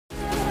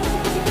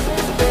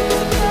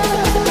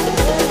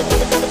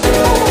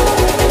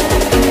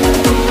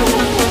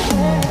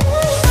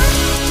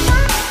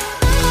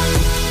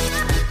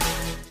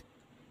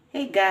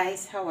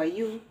guys, how are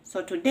you?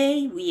 So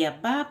today we are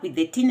back with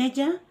the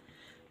teenager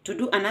to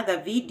do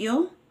another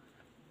video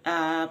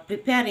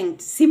preparing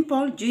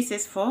simple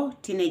juices for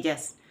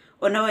teenagers.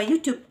 On our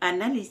YouTube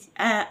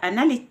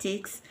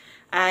analytics,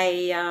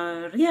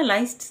 I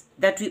realized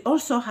that we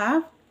also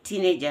have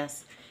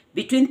teenagers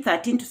between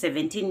 13 to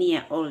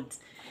 17-year-olds.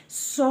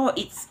 So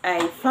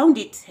I found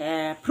it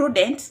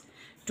prudent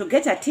to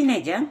get a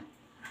teenager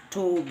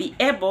to be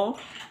able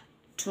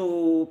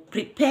to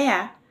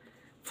prepare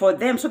for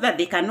them so that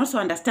they can also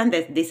understand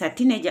that there's a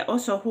teenager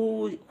also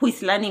who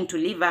is learning to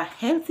live a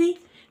healthy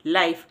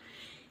life.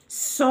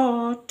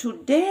 So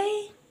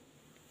today,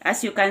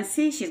 as you can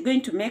see, she's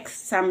going to make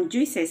some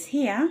juices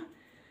here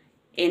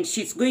and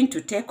she's going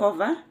to take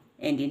over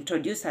and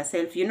introduce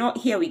herself. You know,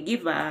 here we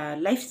give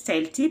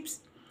lifestyle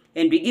tips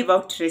and we give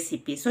out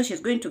recipes. So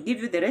she's going to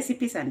give you the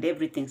recipes and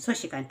everything so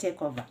she can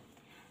take over.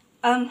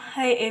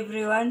 Hi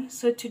everyone.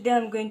 So today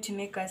I'm going to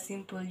make a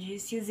simple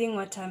juice using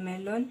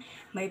watermelon,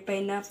 my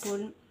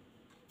pineapple,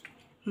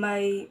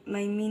 my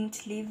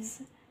mint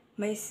leaves,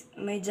 my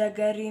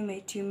jaggery,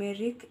 my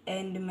turmeric,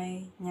 and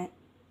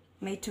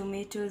my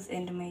tomatoes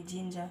and my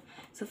ginger.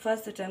 So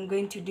first what I'm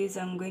going to do is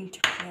I'm going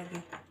to clear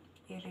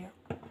the area.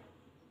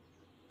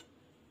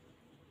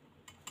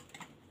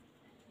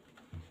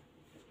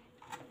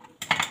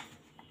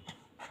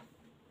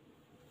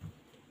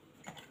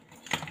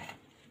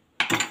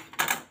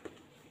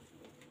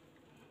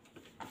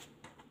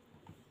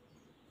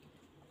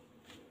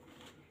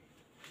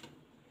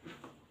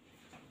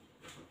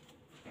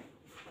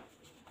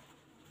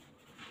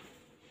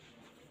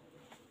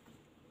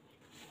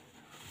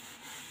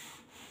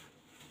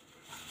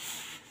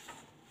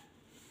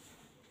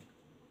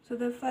 So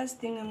the first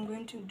thing I'm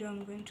going to do,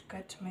 I'm going to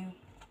cut my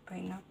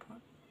pineapple.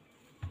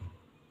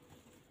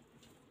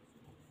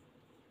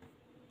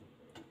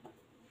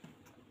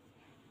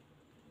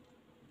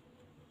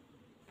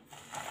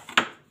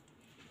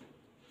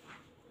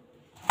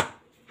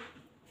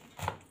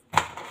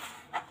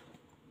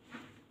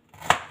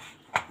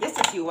 Yes,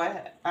 if you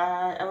were,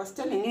 I was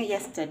telling you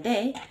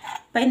yesterday,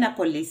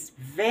 pineapple is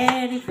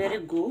very, very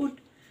good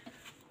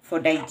for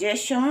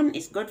digestion.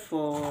 It's good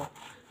for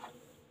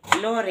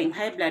lowering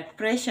high blood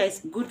pressure. It's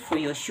good for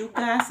your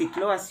sugars. It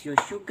lowers your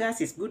sugars.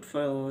 It's good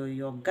for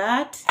your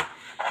gut,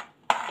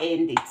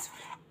 and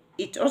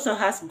it also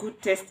has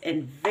good taste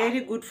and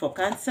very good for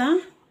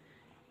cancer,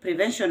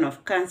 prevention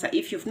of cancer.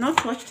 If you've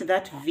not watched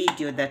that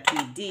video that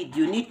we did,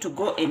 you need to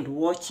go and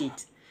watch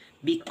it,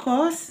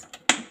 because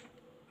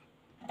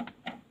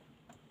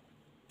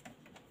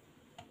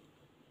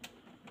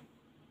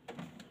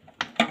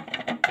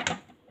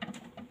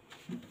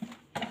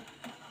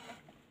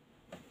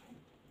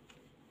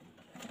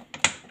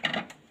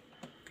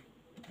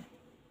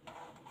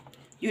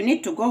you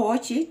need to go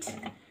watch it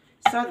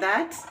so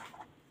that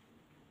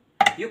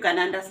you can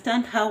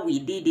understand how we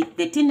did it.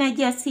 The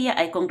teenagers here,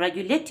 I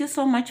congratulate you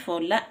so much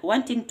for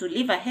wanting to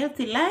live a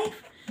healthy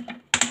life.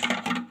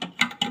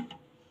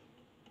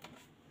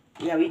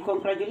 Yeah, we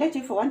congratulate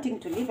you for wanting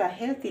to live a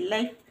healthy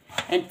life.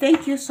 And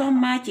thank you so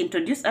much.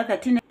 Introduce other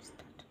teenagers.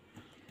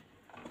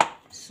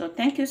 So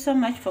thank you so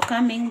much for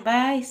coming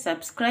by.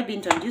 Subscribe,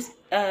 introduce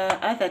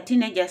other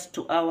teenagers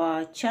to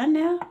our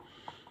channel,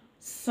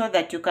 so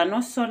that you can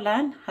also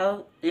learn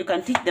how, you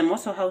can teach them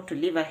also how to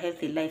live a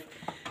healthy life.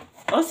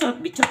 Also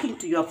be talking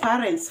to your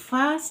parents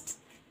first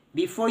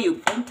before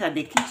you enter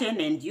the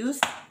kitchen and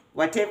use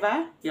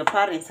whatever your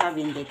parents have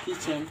in the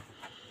kitchen.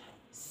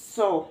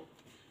 So,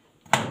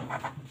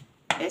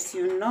 as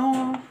you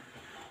know,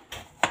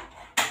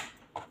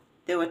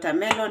 the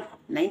watermelon,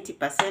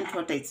 90%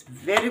 water, it's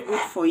very good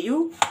for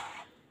you.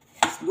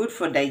 It's good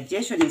for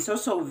digestion. It's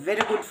also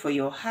very good for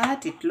your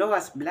heart. It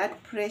lowers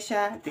blood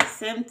pressure. The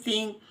same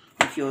thing,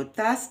 if you're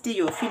thirsty,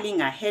 you're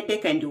feeling a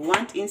headache and you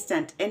want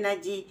instant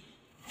energy,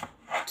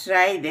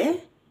 try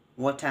the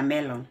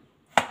watermelon.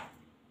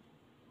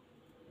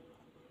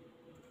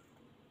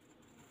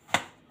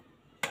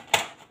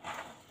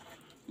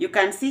 You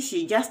can see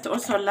she just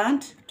also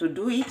learned to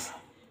do it.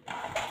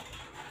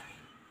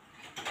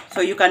 So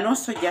you can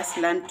also just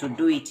learn to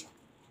do it.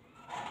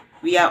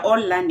 We are all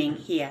learning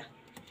here.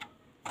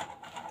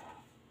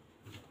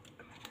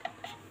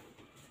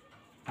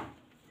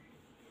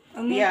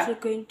 I'm also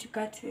going to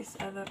cut this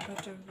other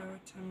part of the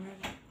watermelon.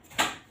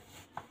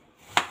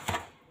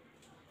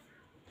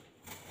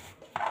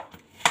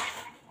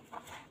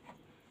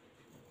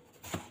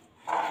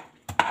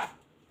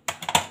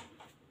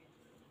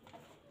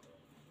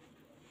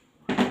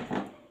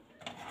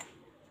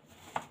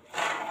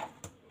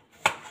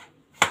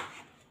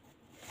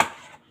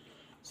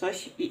 So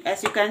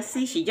as you can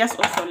see, she just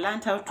also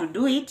learned how to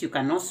do it. You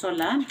can also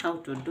learn how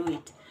to do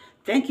it.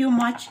 Thank you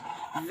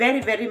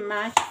very, very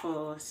much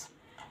for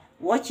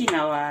watching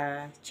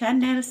our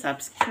channel.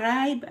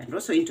 Subscribe and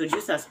also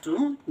introduce us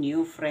to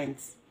new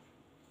friends.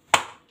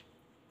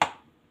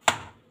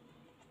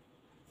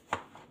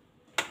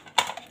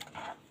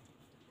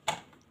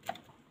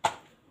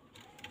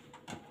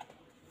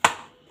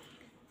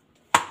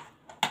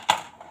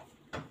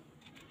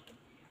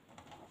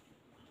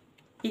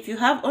 If you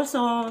have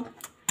also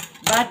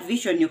bad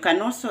vision, you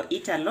can also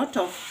eat a lot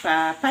of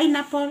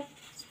pineapple.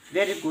 It's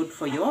very good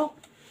for your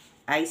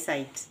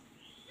eyesight.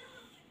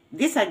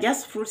 These are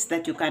just fruits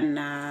that you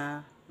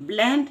can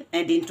blend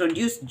and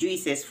introduce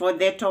juices. For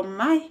the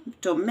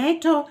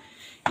tomato,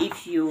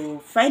 if you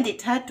find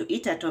it hard to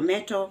eat a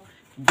tomato,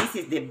 this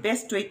is the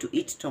best way to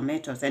eat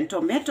tomatoes. And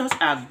tomatoes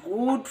are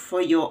good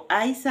for your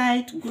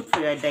eyesight, good for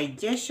your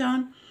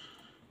digestion,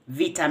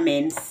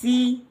 vitamin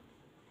C,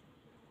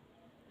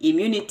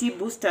 immunity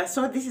booster.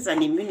 So this is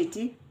an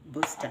immunity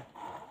booster.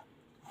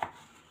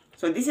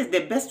 So this is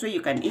the best way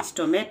you can eat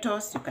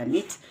tomatoes. You can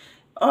eat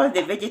all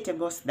the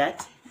vegetables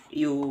that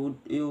you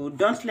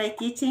don't like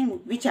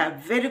eating, which are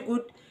very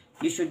good.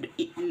 You should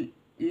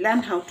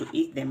learn how to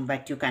eat them,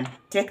 but you can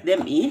take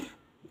them in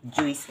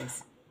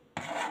juices.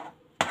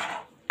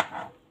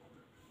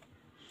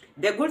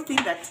 The good thing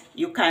that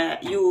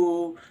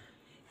you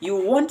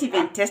won't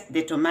even taste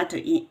the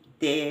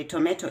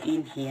tomato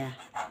in here.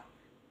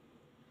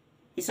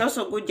 It's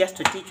also good just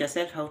to teach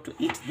yourself how to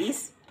eat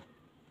this.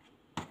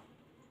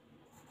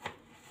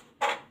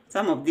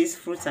 Some of these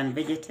fruits and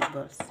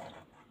vegetables.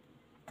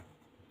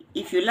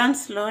 If you learn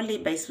slowly,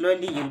 by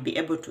slowly you'll be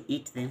able to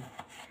eat them.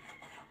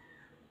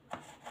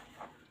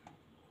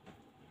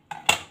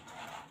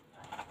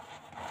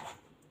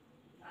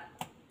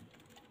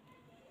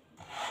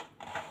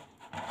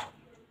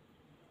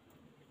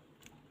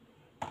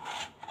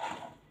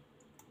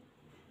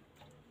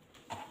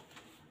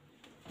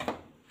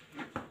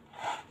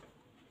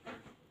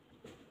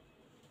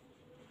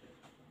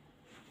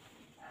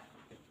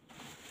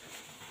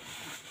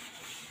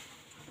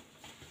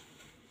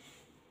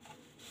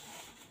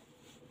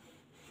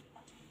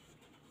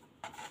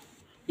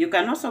 You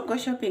can also go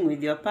shopping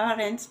with your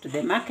parents to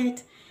the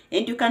market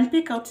and you can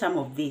pick out some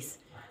of these.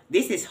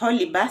 This is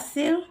holy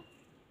basil.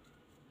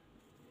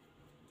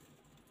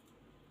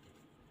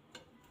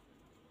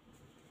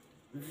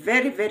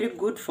 Very, very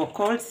good for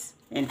colds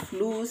and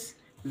flus.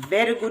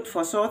 Very good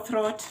for sore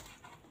throat.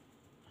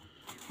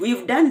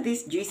 We've done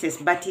these juices,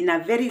 but in a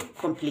very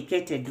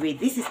complicated way.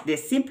 This is the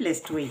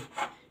simplest way.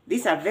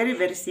 These are very,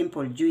 very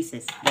simple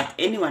juices that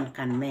anyone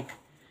can make.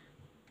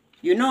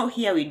 You know,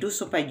 here we do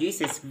super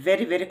juices,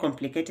 very, very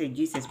complicated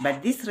juices,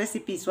 but this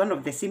recipe is one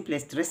of the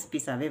simplest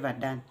recipes I've ever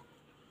done.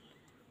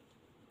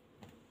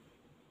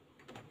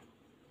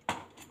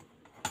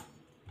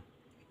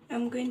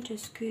 I'm going to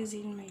squeeze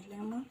in my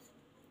lemon.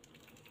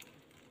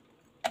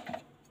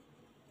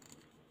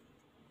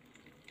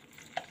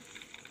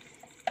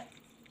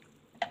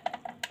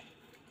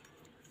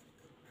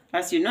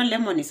 As you know,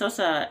 lemon is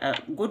also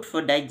good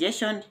for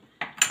digestion,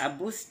 a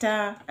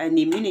booster, an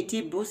immunity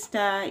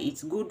booster.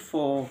 It's good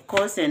for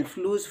colds and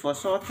flus, for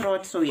sore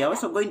throat. So we are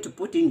also going to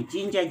put in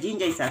ginger.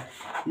 Ginger is a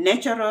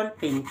natural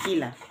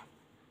painkiller.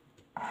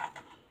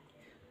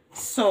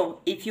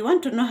 So if you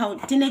want to know how,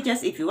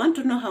 teenagers, if you want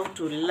to know how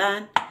to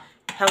learn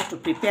how to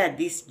prepare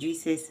these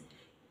juices,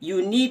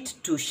 you need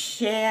to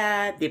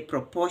share the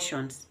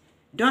proportions.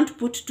 Don't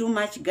put too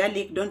much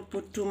garlic, don't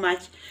put too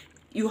much.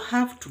 You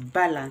have to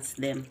balance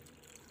them.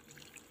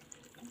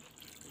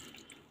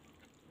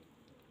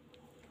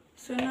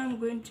 So now I'm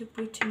going to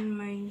put in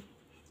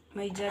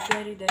my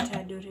jaggery that I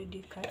had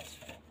already cut.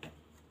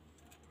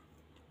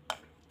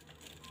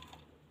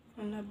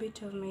 And a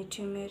bit of my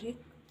turmeric.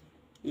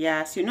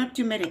 Yes, you know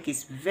turmeric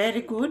is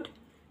very good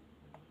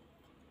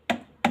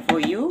for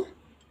you.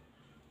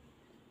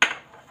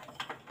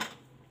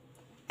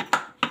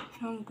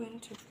 I'm going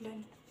to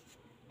blend.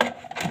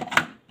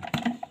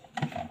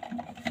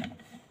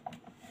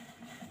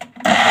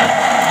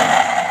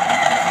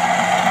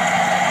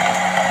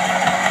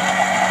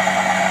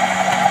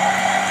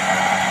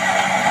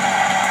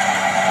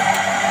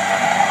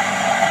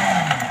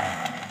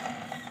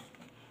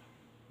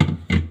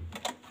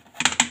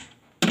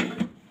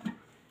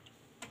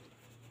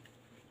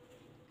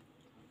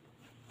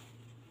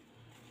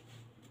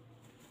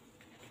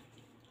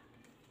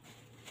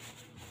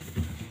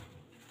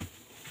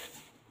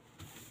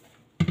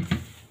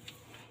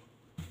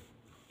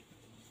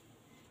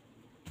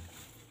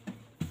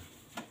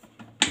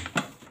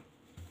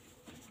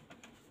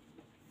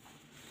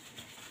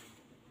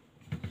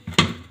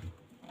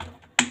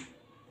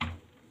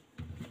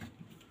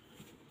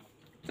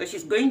 So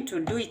she's going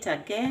to do it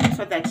again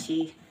so that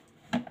she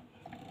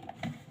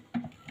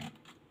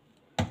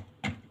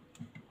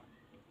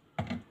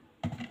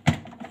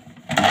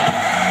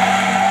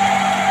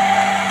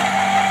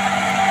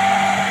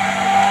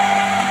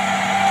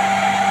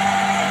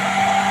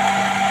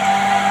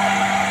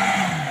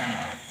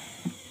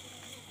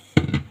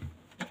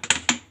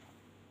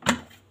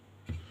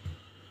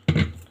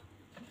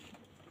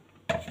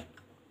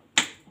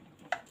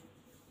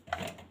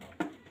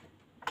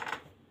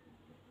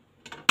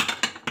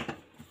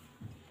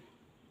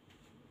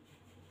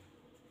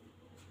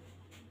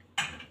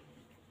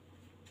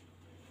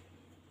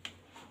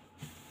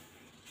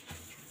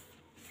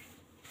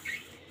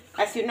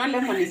As you know,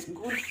 lemon is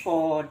good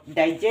for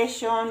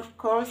digestion,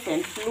 colds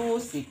and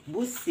flus. It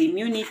boosts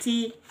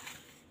immunity.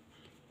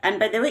 And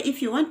by the way,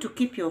 if you want to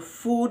keep your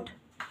food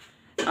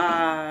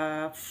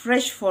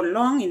fresh for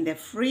long in the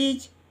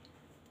fridge,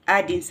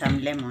 add in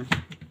some lemon.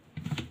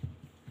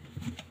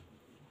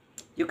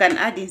 You can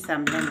add in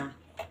some lemon.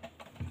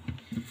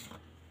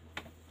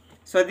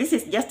 So this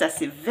is just a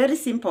very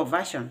simple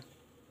version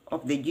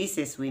of the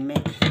juices we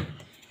make.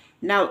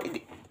 Now,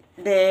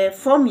 the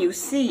form you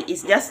see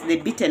is just the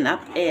beaten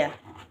up air.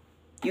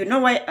 You know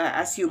why?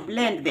 As you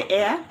blend, the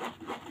air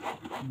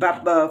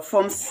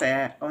forms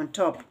on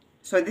top.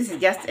 So this is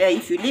just air.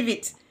 If you leave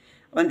it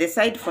on the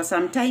side for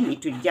some time,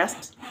 it will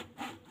just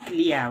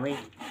clear away.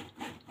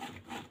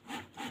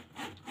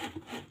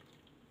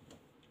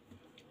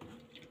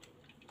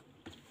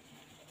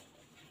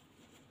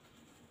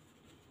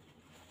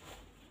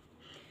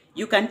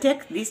 You can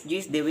take this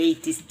juice the way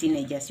it is,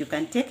 teenagers. You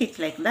can take it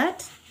like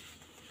that.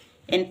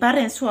 And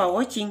parents who are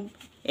watching,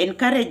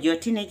 encourage your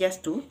teenagers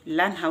to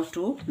learn how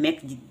to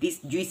make these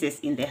juices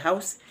in the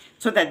house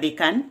so that they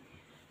can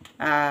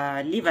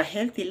live a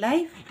healthy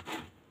life,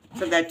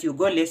 so that you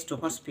go less to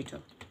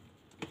hospital.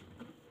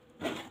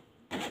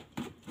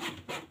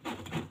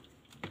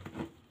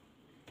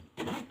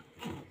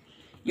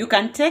 You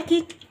can take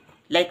it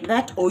like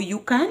that, or you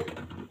can,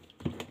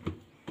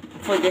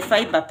 for the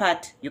fiber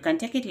part, you can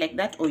take it like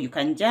that, or you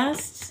can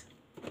just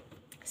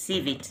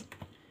sieve it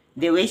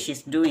the way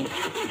she's doing.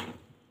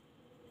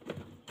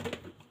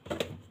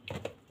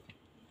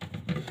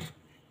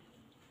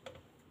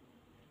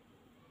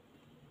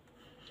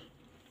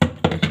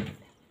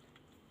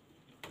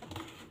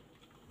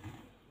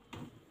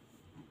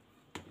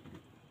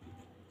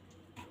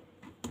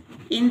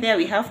 In there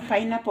we have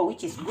pineapple,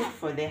 which is good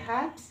for the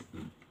heart.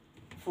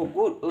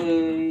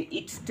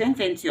 It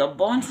strengthens your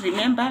bones.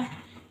 Remember,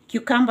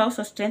 cucumber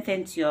also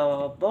strengthens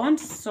your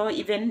bones. So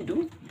even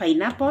do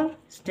pineapple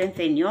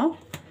strengthen your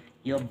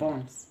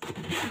bones.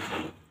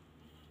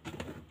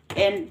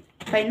 And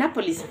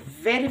pineapple is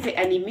very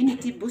an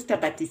immunity booster,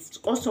 but it's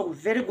also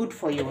very good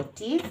for your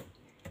teeth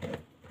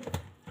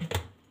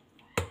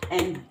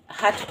and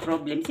heart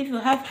problems. If you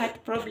have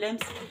heart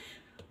problems,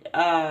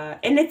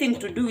 anything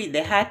to do with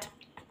the heart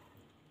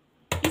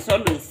is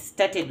always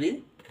started with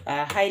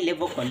high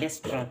level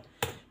cholesterol.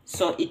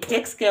 So it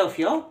takes care of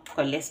your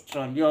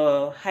cholesterol,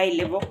 your high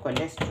level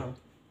cholesterol.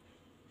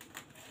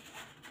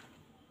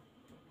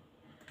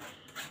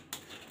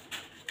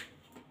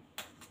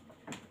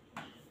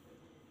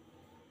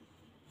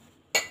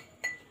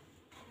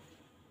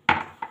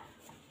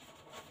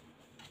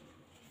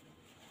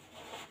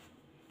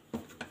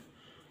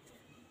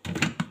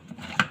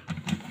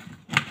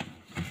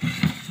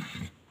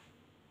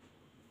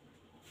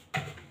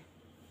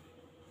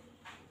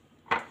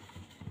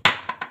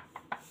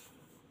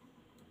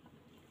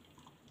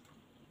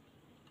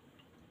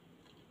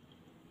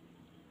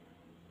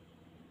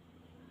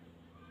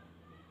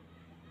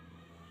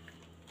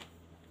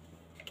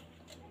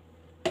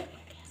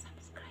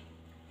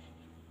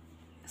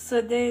 So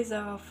there is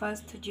our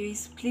first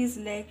juice. Please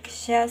like,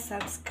 share,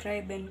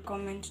 subscribe and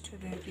comment to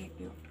the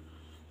video.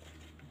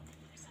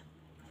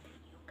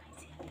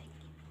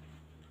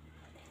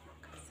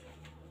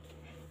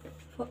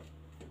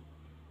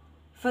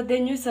 For the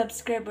new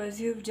subscribers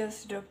who've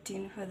just dropped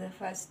in for the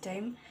first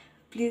time,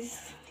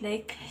 please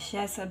like,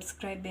 share,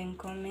 subscribe and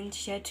comment.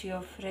 Share to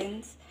your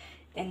friends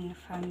and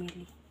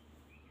family.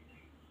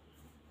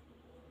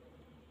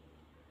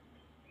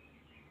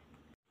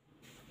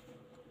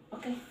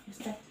 Okay, you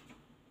start.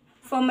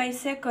 For my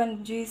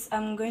second juice,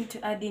 I'm going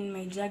to add in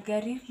my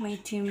jaggery, my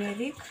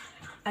turmeric,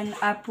 an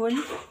apple,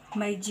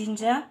 my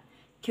ginger,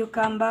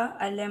 cucumber,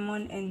 a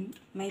lemon, and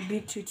my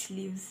beetroot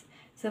leaves.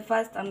 So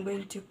first, I'm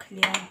going to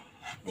clear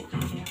the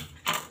area.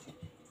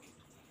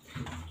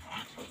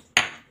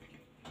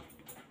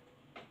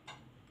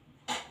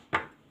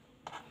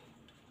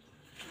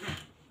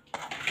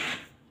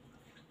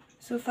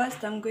 So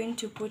first, I'm going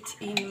to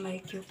put in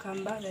my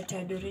cucumber that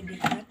I'd already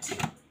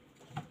cut.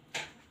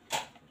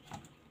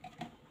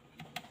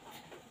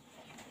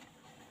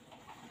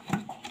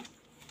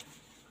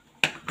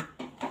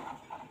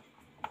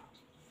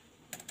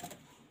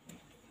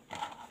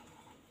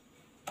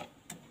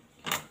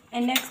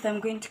 And next I'm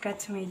going to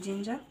cut my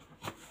ginger.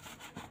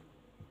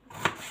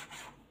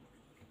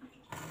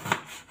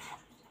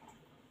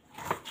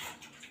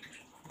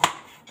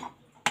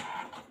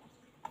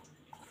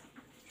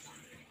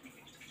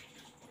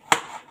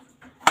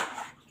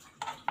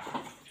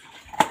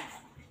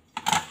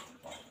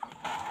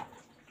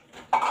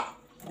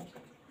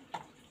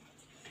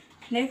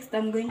 Next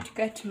I'm going to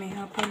cut my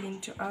apple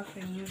into half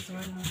and use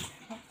one on top.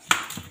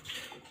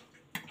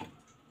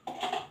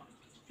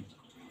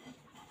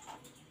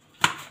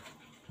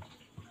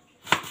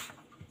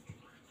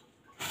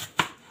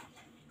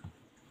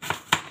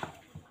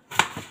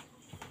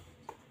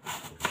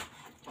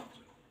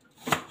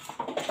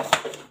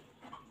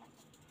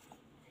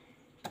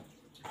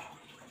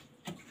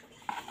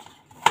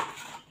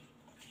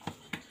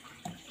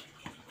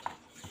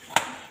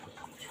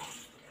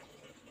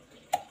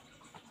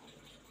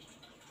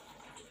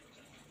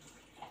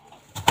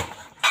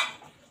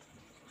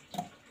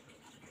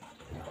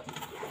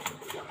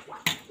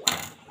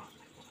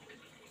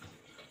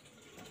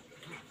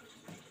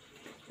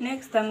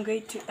 Next, I'm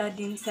going to add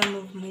in some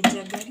of my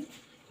jaggery.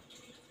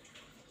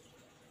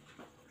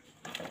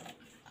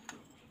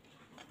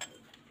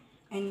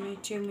 And my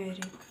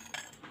turmeric.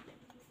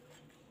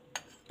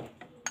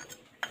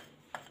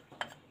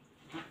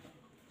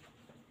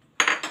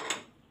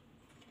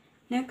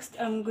 Next,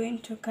 I'm going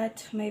to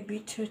cut my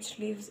beetroot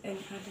leaves and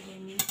add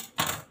them in.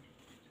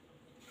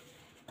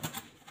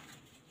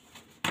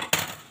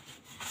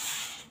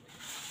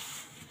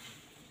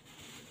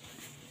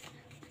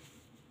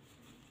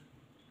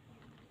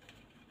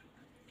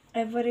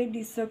 I've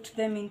already soaked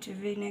them into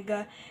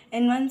vinegar,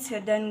 and once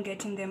you're done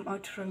getting them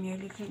out from your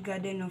little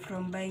garden or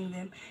from buying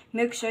them,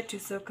 make sure to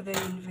soak them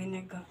in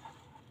vinegar.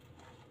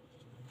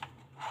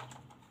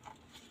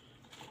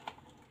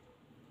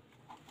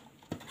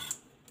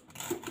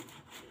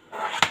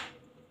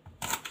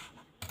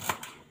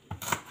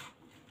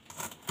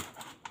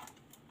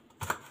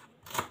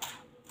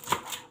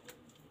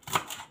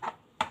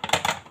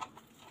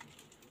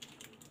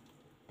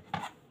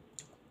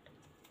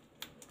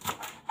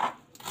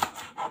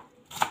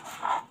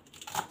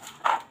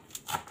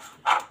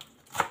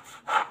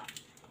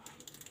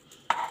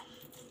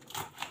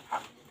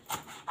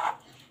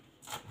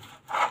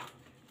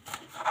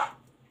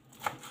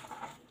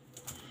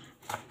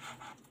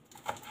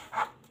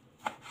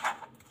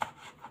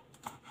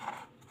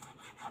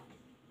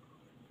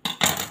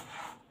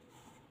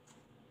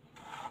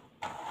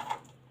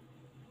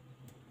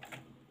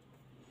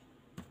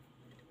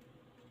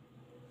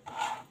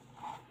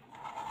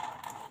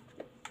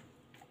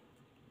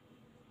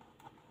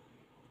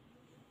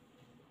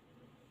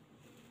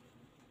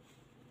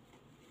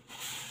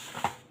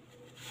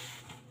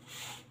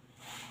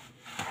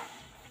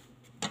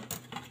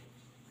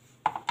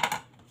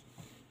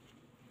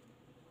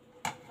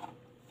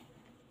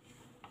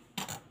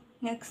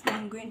 Next,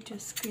 I'm going to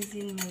squeeze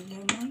in my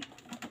lemon.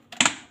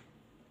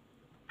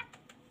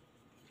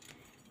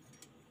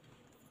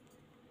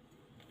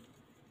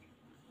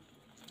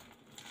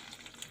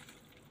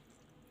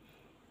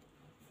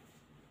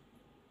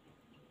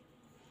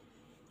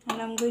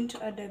 And I'm going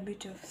to add a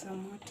bit of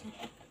some water.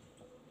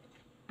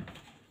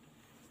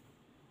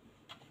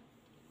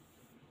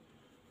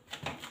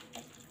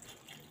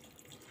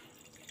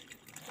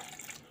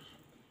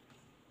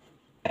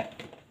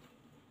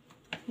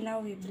 Now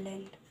we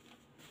blend.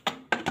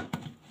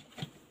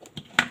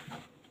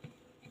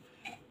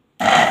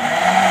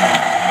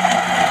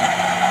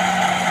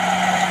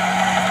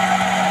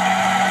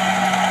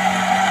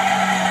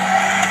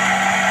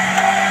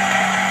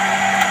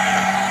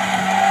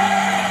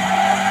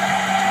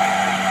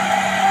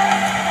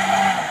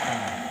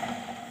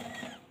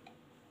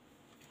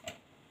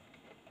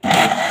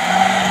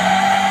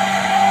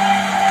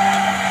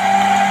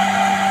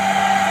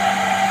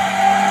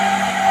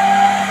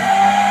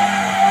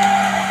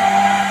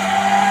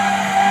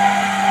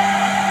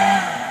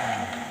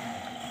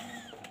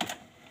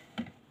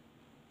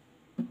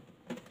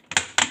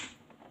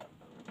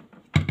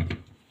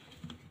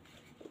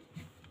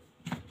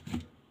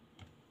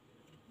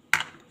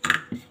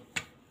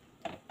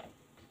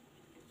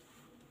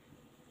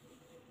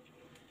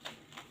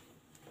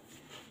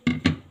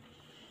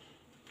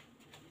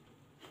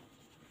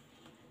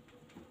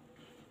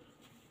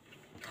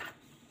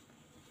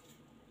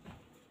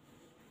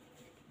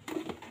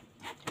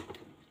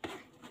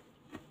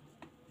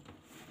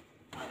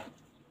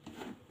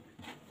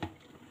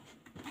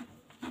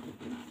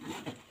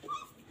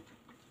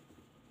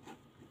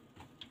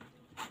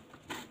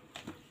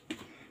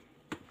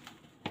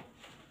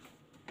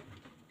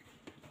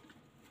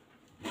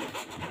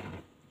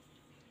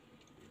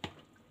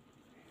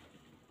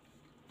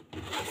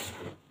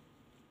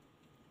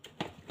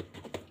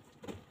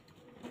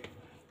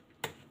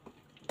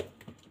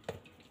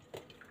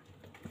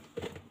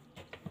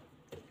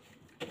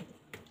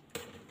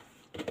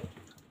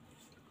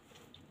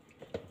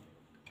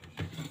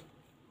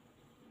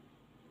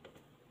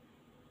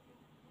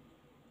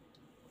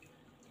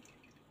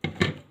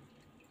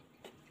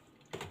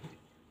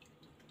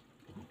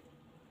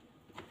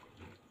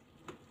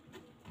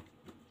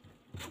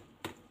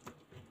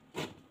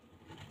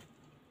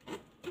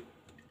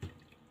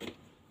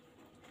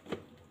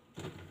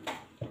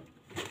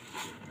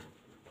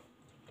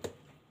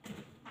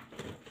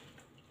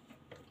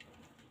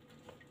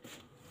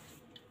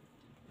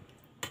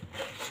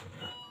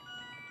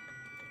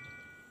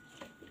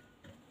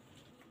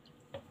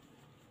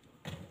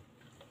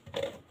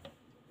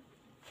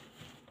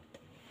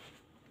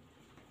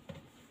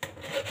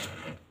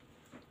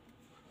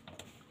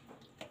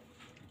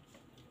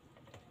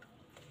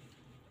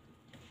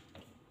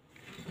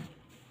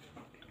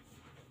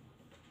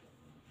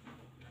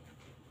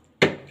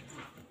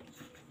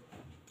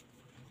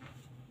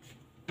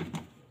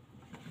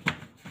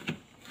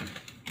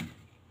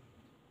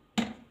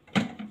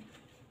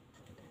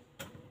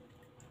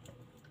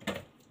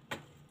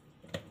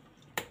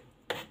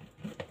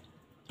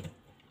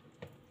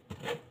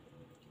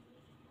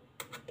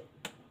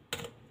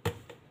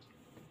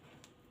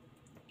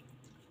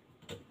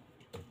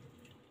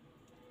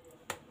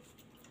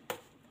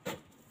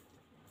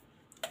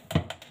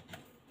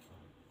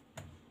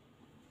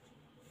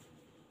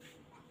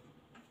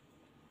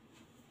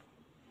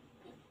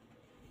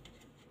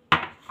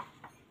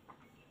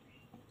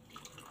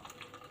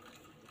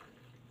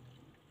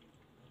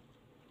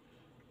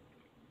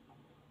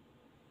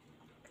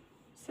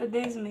 So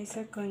there's my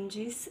second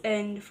juice,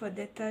 and for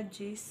the third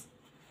juice,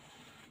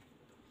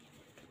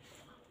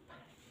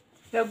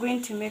 we're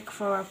going to make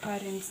for our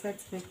parents.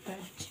 That's the third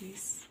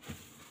juice.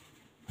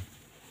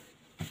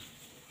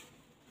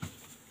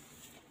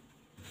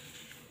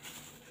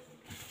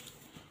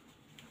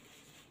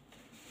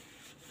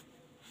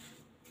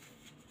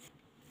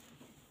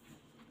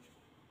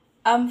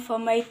 For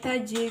my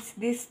third juice,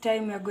 this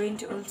time we're going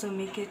to also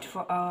make it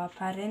for our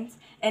parents.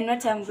 And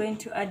what I'm going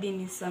to add in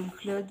is some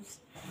cloves,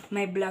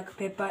 my black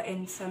pepper,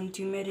 and some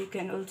turmeric,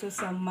 and also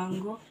some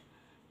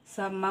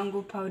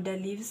mango powder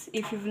leaves.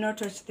 If you've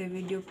not watched the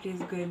video, please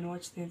go and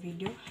watch the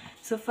video.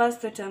 So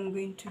first, what I'm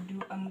going to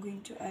do, I'm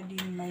going to add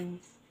in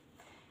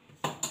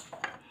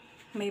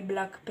my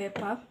black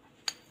pepper,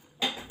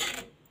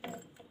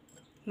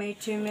 my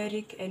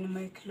turmeric, and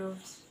my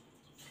cloves.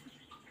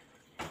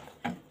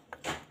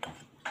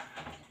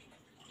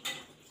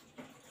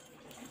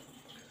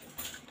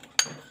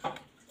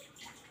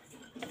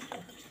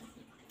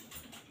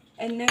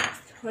 And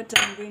next, what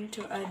I'm going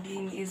to add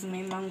in is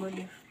my mango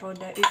leaf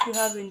powder. If you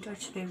haven't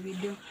watched the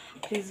video,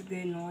 please go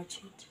and watch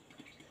it.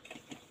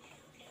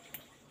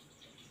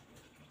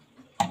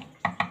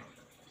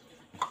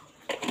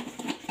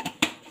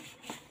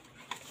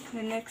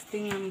 The next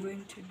thing I'm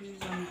going to do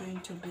is I'm going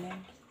to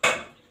blend.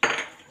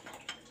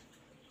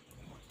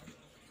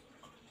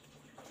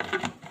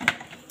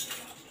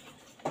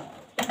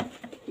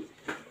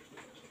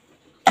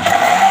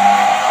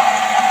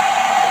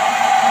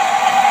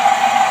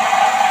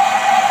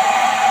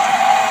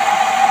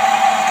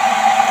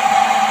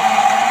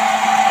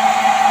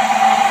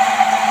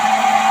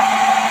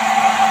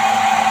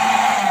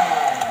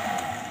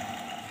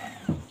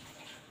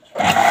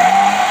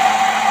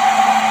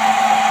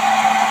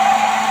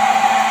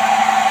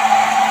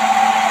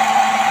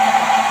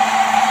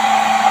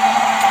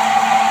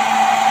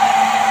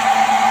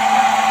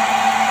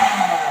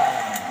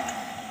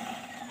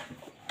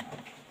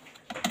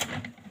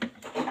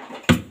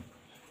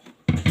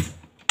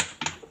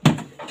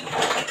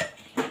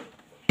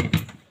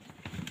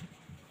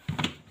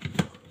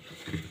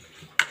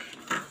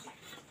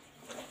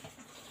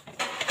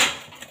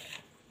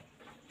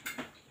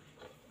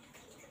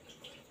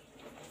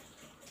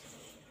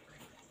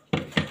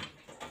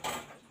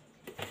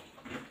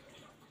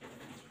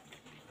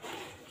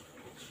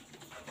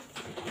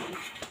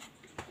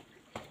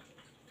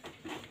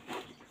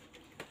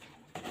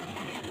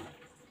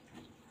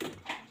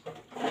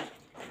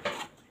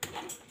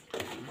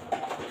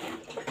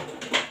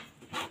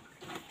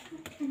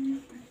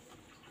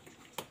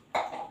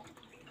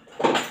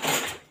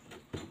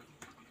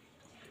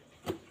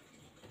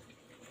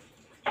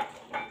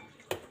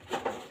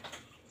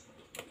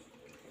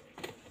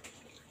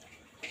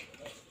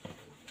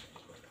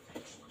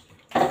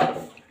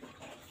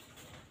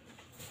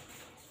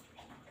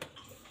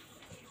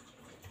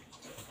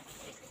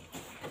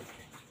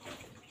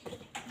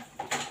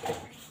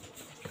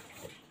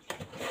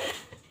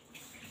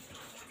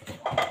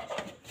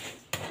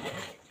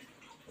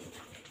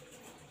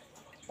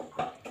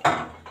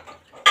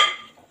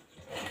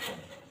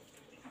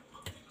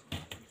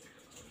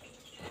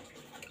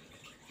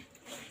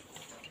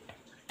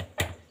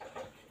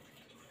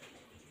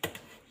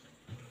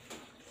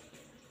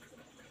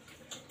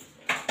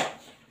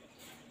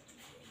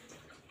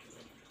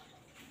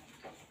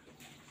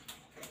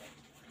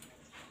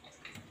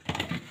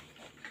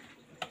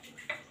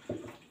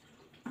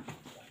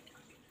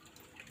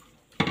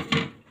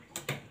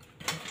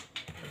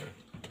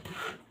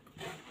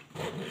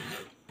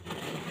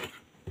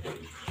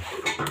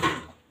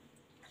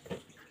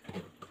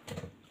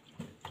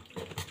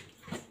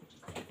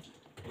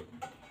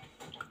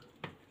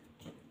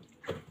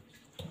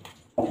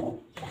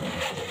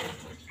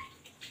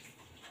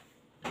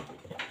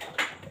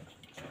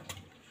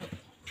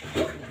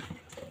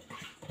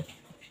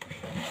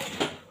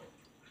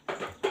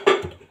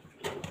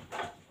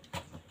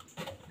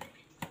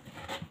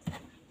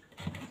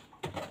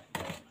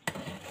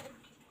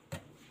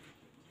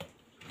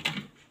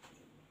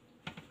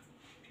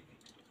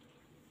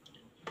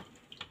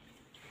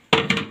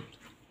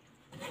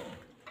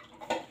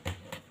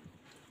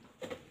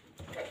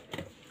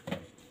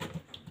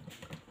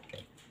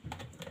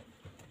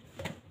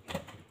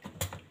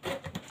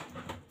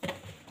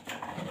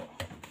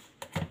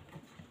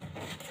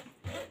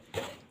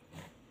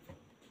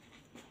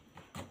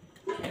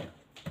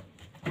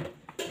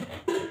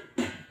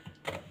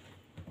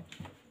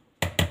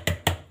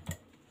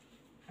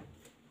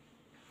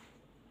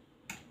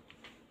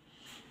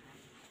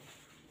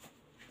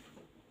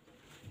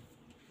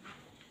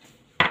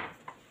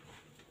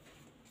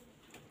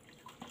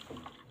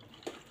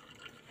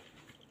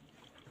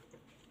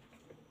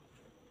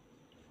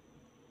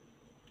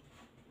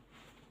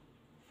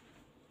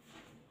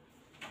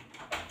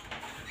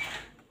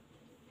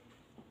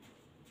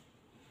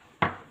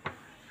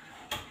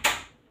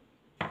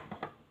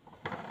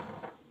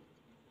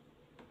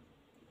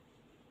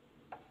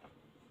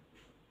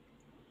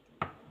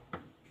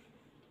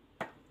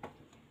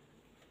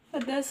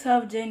 those who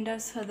have joined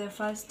us for the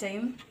first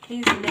time,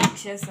 please like,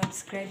 share,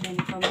 subscribe, and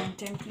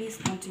comment, and please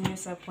continue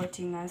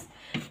supporting us.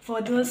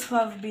 For those who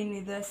have been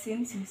with us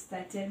since we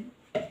started,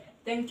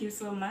 thank you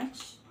so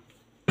much.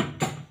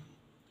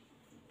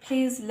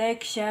 Please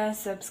like, share,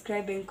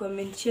 subscribe, and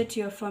comment. Share to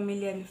your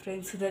family and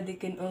friends so that they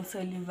can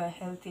also live a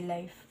healthy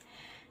life.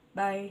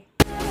 Bye.